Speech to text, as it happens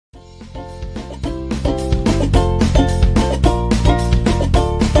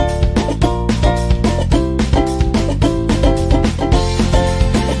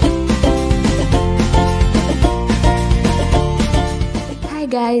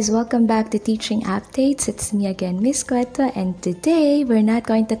guys, welcome back to Teaching Updates. It's me again, Miss Cueto, and today we're not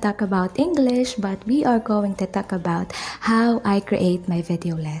going to talk about English, but we are going to talk about how I create my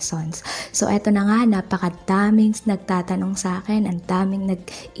video lessons. So eto na nga, napakadaming nagtatanong sa akin, ang daming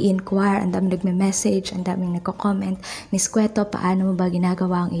nag-inquire, ang daming nagme-message, ang daming nagko-comment. Miss Cueto, paano mo ba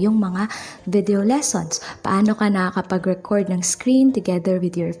ginagawa ang iyong mga video lessons? Paano ka nakakapag-record ng screen together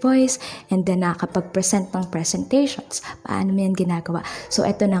with your voice and then nakakapag-present ng presentations? Paano mo yan ginagawa? So,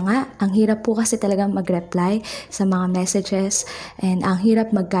 eto na nga. Ang hirap po kasi talagang mag-reply sa mga messages and ang hirap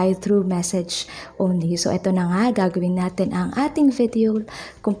mag-guide through message only. So, eto na nga. Gagawin natin ang ating video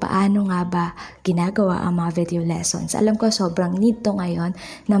kung paano nga ba ginagawa ang mga video lessons. Alam ko, sobrang need to ngayon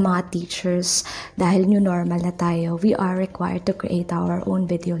ng mga teachers dahil new normal na tayo. We are required to create our own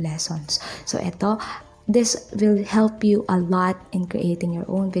video lessons. So, eto, this will help you a lot in creating your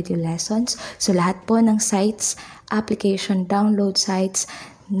own video lessons. So, lahat po ng sites, application, download sites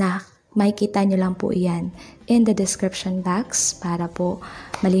na makikita nyo lang po iyan in the description box para po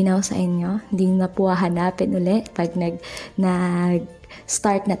malinaw sa inyo. Hindi na po hahanapin uli pag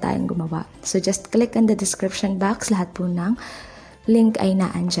nag-start na tayong gumawa. So, just click on the description box. Lahat po ng link ay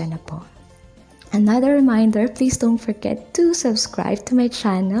naandyan na po. Another reminder, please don't forget to subscribe to my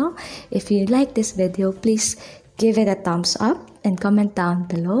channel. If you like this video, please give it a thumbs up and comment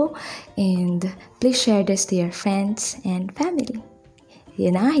down below. And please share this to your friends and family.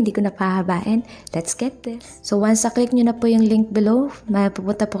 Yun na, hindi ko na pahabain. Let's get this. So once na-click nyo na po yung link below,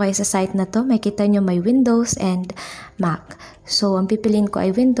 mapupunta po kayo sa site na to. Makita nyo may Windows and Mac. So ang pipiliin ko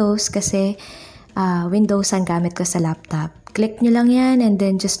ay Windows kasi Windows ang gamit ko sa laptop. Click nyo lang yan and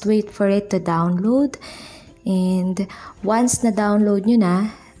then just wait for it to download. And once na download nyo na,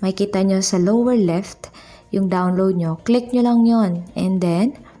 makikita nyo sa lower left yung download nyo. Click nyo lang yon and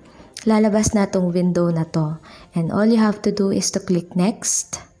then lalabas na tong window na to. And all you have to do is to click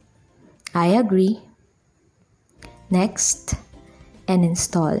next. I agree. Next. And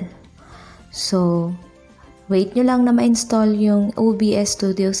install. So, wait nyo lang na ma-install yung OBS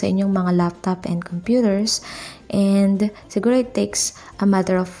Studio sa inyong mga laptop and computers. And siguro it takes a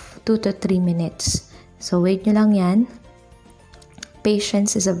matter of 2 to 3 minutes. So, wait nyo lang yan.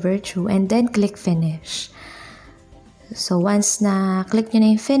 Patience is a virtue. And then, click finish. So, once na click nyo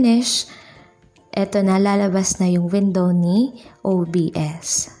na yung finish, eto na, lalabas na yung window ni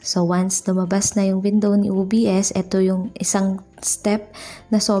OBS. So, once lumabas na yung window ni OBS, eto yung isang step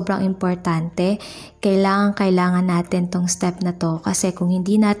na sobrang importante. Kailangan natin tong step na to kasi kung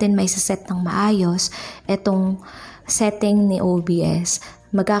hindi natin may set ng maayos, etong setting ni OBS,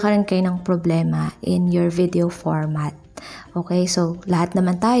 magkakaroon kayo ng problema in your video format. Okay, so lahat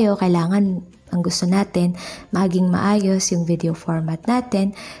naman tayo, kailangan ang gusto natin, maging maayos yung video format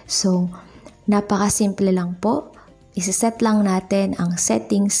natin. So, napakasimple lang po. Isiset lang natin ang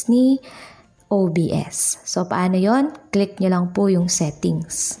settings ni OBS. So, paano yon? Click nyo lang po yung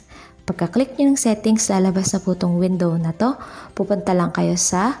settings. Pagka-click nyo ng settings, lalabas na po itong window na to. Pupunta lang kayo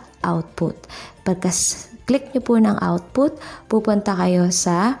sa output. Pagka-click nyo po ng output, pupunta kayo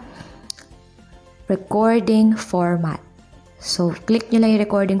sa recording format. So, click nyo lang yung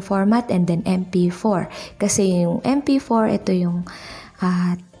recording format and then MP4. Kasi yung MP4, ito yung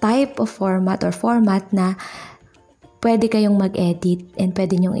type of format or format na pwede kayong mag-edit and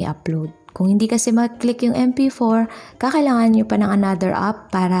pwede nyong i-upload. Kung hindi kasi mag-click yung MP4, kakailangan nyo pa ng another app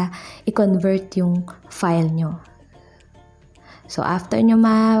para i-convert yung file nyo. So, after nyo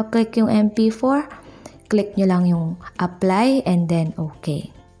ma-click yung MP4, click nyo lang yung apply and then okay.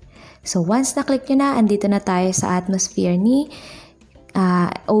 So, once na-click nyo na, andito na tayo sa atmosphere ni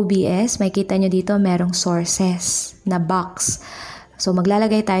OBS. Makikita nyo dito, merong sources na box. So,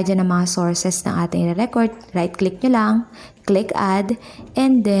 maglalagay tayo dyan ng mga sources ng ating record. Right-click nyo lang, click add,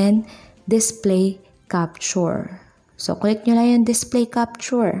 and then display capture. So, click nyo lang yung display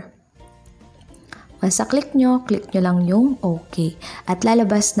capture. Once na-click nyo lang yung OK. At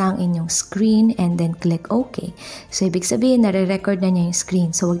lalabas na ang inyong screen and then click OK. So, ibig sabihin, nare-record na niya yung screen.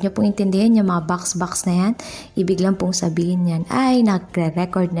 So, huwag nyo pong intindihin yung mga box na yan. Ibig lang pong sabihin yan ay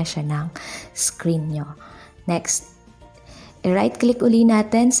nagre-record na siya ng screen nyo. Next. I-right-click uli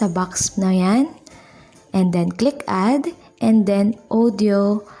natin sa box na yan. And then, click add. And then,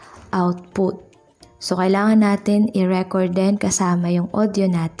 audio output. So, kailangan natin i-record din kasama yung audio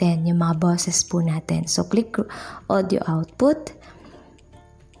natin, yung mga boses po natin. So, click audio output.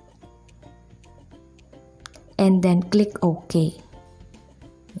 And then, click OK.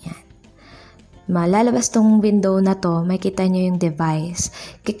 Yan. malalabas tong window na to, makita nyo yung device.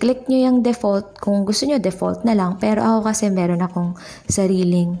 Kiklik nyo yung default kung gusto nyo default na lang, pero ako kasi meron akong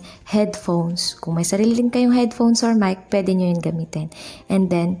sariling headphones. Kung may sariling kayong headphones or mic, pwede nyo yung gamitin. And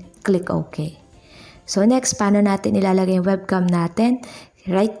then, click OK. So next, paano natin ilalagay yung webcam natin?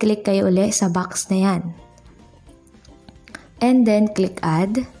 Right-click kayo uli sa box na yan. And then, click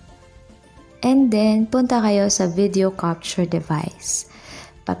Add. And then, punta kayo sa Video Capture Device.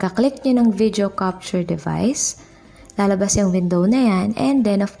 Pagka-click nyo ng Video Capture Device, lalabas yung window na yan. And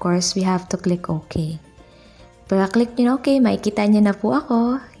then, of course, we have to click OK. Pagka-click nyo na OK, makikita nyo na po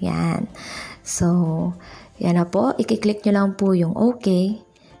ako. Yan. So, yan na po. I-click nyo lang po yung OK.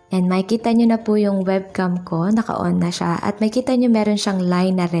 And makikita nyo na po yung webcam ko. Naka-on na siya. At makikita nyo meron siyang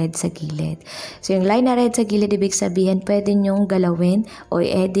line na red sa gilid. So, yung line na red sa gilid, ibig sabihin, pwede nyong galawin o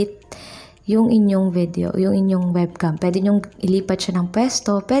i-edit yung inyong video, yung inyong webcam. Pwede nyong ilipat siya ng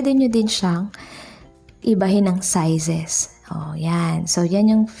pwesto. Pwede nyo din siyang ibahin ng sizes. Oh, yan. So,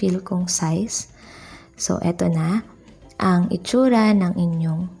 yan yung feel kong size. So, eto na ang itsura ng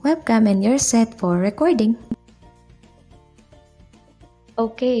inyong webcam and you're set for recording.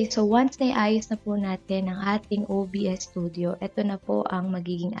 Okay, so once na-iayos na po natin ang ating OBS Studio, ito na po ang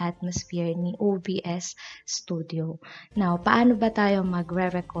magiging atmosphere ni OBS Studio. Now, paano ba tayo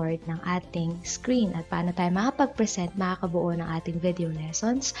magre-record ng ating screen at paano tayo makapag-present, makakabuo ng ating video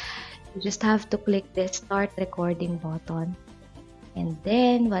lessons? You just have to click the Start Recording button. And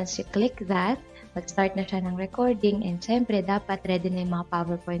then, once you click that, mag-start na siya ng recording and syempre, dapat ready na yung mga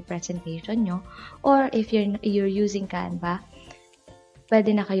PowerPoint presentation nyo. Or if you're using Canva,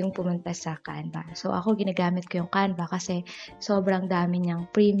 pwede na kayong pumunta sa Canva. So, ako ginagamit ko yung Canva kasi sobrang dami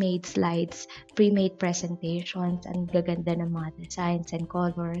niyang pre-made slides, pre-made presentations, ang gaganda ng mga designs and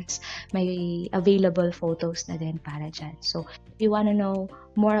colors. May available photos na din para dyan. So, if you wanna know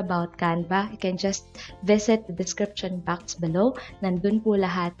more about Canva, you can just visit the description box below. Nandun po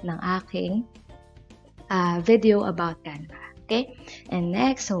lahat ng aking video about Canva. Okay? And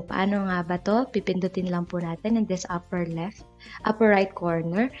next, so paano nga ba to? Pipindutin lang po natin in this upper right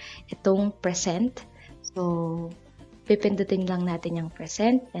corner, itong present. So, pipindutin lang natin yung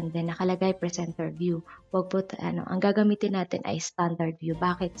present and then nakalagay presenter view. Wag po, ang gagamitin natin ay standard view.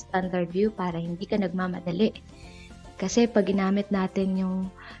 Bakit standard view? Para hindi ka nagmamadali. Kasi pag ginamit natin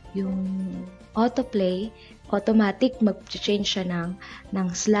yung autoplay, automatic mag-change siya ng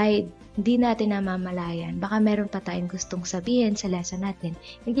slide. Hindi natin namamalayan. Baka meron pa tayong gustong sabihin sa lesson natin.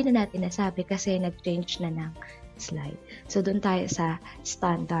 Hindi na natin nasabi kasi nag-change na ng slide. So, doon tayo sa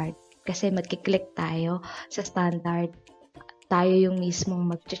standard. Kasi magkiklik tayo sa standard. Tayo yung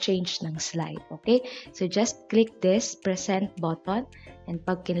mismong mag-change ng slide. Okay? So, just click this present button. And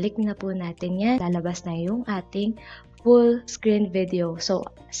pag kinlik na po natin yan, lalabas na yung ating full screen video. So,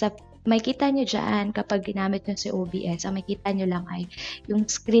 makikita nyo dyan kapag ginamit nyo si OBS, ang makikita nyo lang ay yung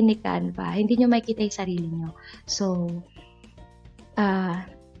screen ni Canva. Hindi nyo makikita yung sarili nyo. So,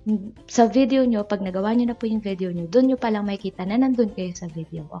 sa video nyo, pag nagawa nyo na po yung video nyo, doon nyo palang makikita na nandun kayo sa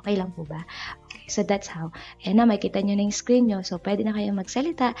video. Okay lang po ba? Okay, so that's how. Ayan na, makikita nyo na yung screen nyo. So, pwede na kayong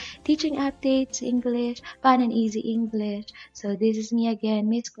magsalita. Teaching updates, English, fun and easy English. So, this is me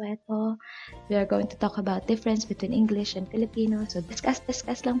again, Miss Cueto. We are going to talk about difference between English and Filipino. So, discuss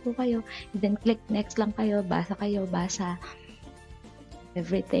lang po kayo. And then, click next lang kayo. Basa.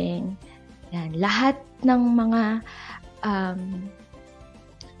 Everything. Yan. Lahat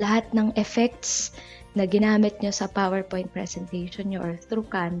ng effects na ginamit nyo sa PowerPoint presentation nyo or through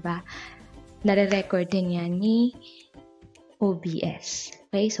Canva, nare-record din yan ni OBS.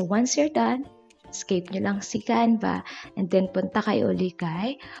 Okay, so once you're done, escape nyo lang si Canva and then punta kayo uli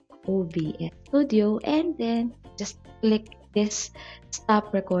kay OBS Studio and then just click this stop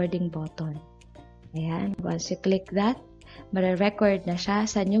recording button. Ayan, once you click that, mare-record na siya.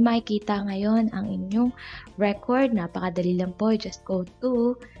 Saan nyo makikita ngayon ang inyong record? Napakadali lang po. Just go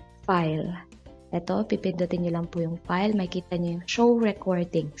to File. Ito, pipindutin nyo lang po yung file. Makikita nyo yung Show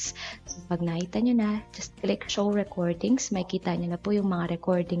Recordings. So, pag nakita nyo na, just click Show Recordings. Makikita nyo na po yung mga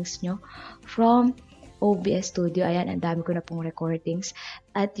recordings nyo from OBS Studio. Ayan, ang dami ko na pong recordings.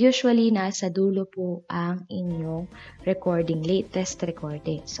 At usually, nasa dulo po ang inyong recording, latest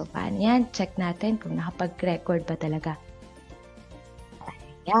recording. So, paano yan? Check natin kung nakapag-record ba talaga.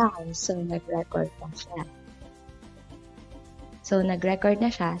 Ayan, so nag-record na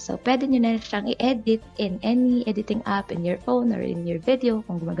siya. So, pwede nyo na siyang i-edit in any editing app in your phone or in your video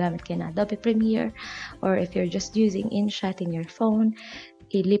kung gumagamit kayo na Adobe Premiere or if you're just using InShot in your phone,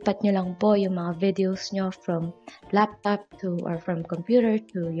 ilipat nyo lang po yung mga videos nyo from laptop or from computer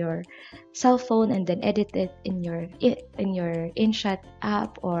to your cell phone and then edit it in your InShot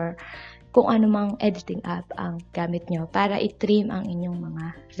app or kung ano mang editing app ang gamit nyo para i-trim ang inyong mga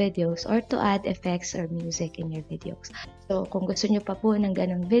videos or to add effects or music in your videos. So, kung gusto nyo pa po ng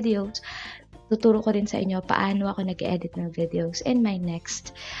ganong videos, tuturo ko rin sa inyo paano ako nag-edit ng videos in my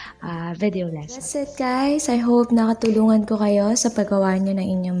next video lesson. That's it guys. I hope nakatulungan ko kayo sa paggawa nyo ng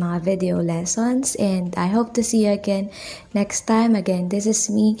inyong mga video lessons, and I hope to see you again next time. Again, this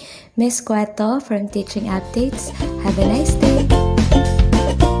is me, Miss Cueto from Teaching Updates. Have a nice day!